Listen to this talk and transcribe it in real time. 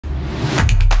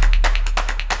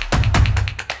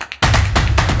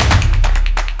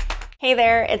Hey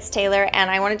there, it's Taylor, and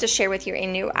I wanted to share with you a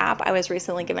new app I was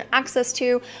recently given access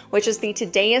to, which is the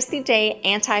Today is the Day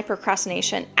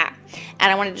anti-procrastination app.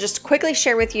 And I wanted to just quickly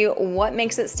share with you what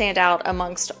makes it stand out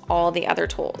amongst all the other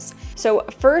tools. So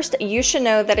first, you should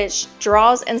know that it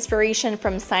draws inspiration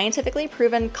from scientifically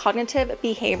proven cognitive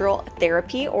behavioral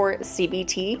therapy, or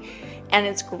CBT, and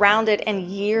it's grounded in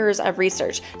years of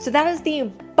research. So that is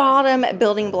the bottom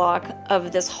building block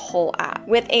of this whole app.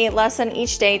 With a lesson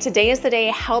each day, Today is the Day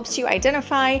helps you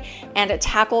identify and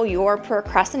tackle your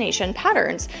procrastination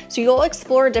patterns. So you'll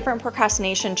explore different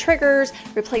procrastination triggers,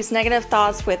 replace negative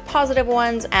thoughts with positive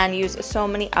ones, and use so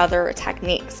many other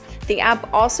techniques. The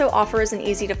app also offers an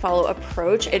easy to follow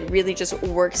approach. It really just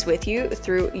works with you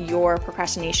through your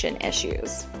procrastination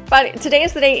issues. But Today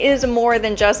is the Day is more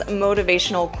than just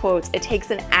motivational quotes. It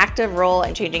takes an active role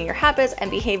in changing your habits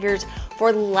and behaviors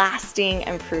for lasting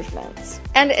improvements.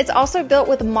 And it's also built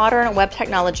with modern web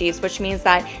technologies, which means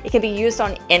that it can be used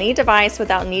on any device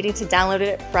without needing to download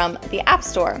it from the App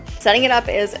Store. Setting it up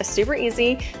is super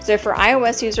easy. So for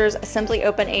iOS users, simply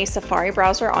open a Safari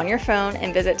browser on your phone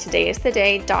and visit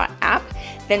todayistheday.app,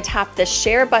 then tap the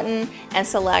share button and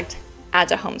select add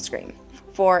to home screen.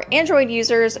 For Android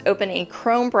users, open a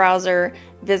Chrome browser,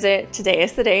 visit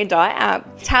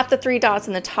todayistheday.app, tap the three dots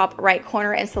in the top right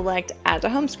corner and select add to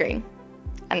home screen.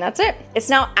 And that's it. It's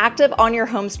now active on your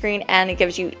home screen and it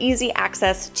gives you easy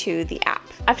access to the app.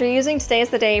 After using Today is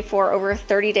the Day for over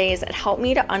 30 days, it helped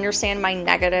me to understand my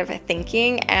negative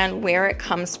thinking and where it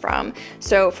comes from.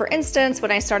 So for instance,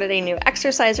 when I started a new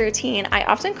exercise routine, I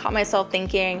often caught myself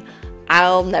thinking,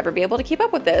 I'll never be able to keep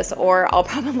up with this, or I'll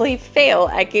probably fail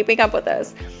at keeping up with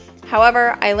this.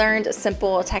 However, I learned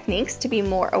simple techniques to be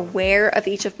more aware of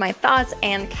each of my thoughts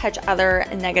and catch other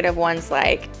negative ones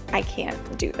like, I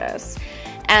can't do this,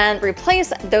 and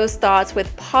replace those thoughts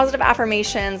with positive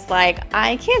affirmations like,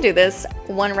 I can do this,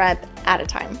 one rep at a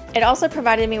time. It also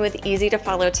provided me with easy to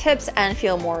follow tips and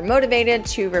feel more motivated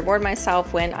to reward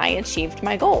myself when I achieved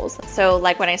my goals. So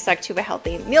like when I stuck to a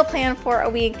healthy meal plan for a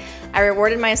week, I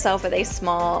rewarded myself with a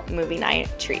small movie night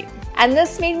treat. And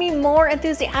this made me more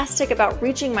enthusiastic about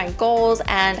reaching my goals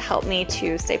and helped me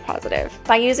to stay positive.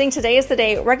 By using Today is the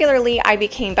Day regularly, I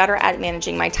became better at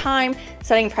managing my time,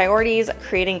 setting priorities,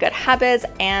 creating good habits,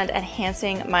 and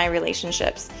enhancing my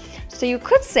relationships. So you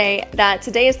could say that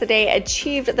Today is the Day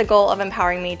achieved the goal of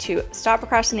empowering me to stop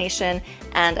procrastination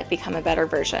and become a better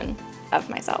version of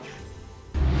myself.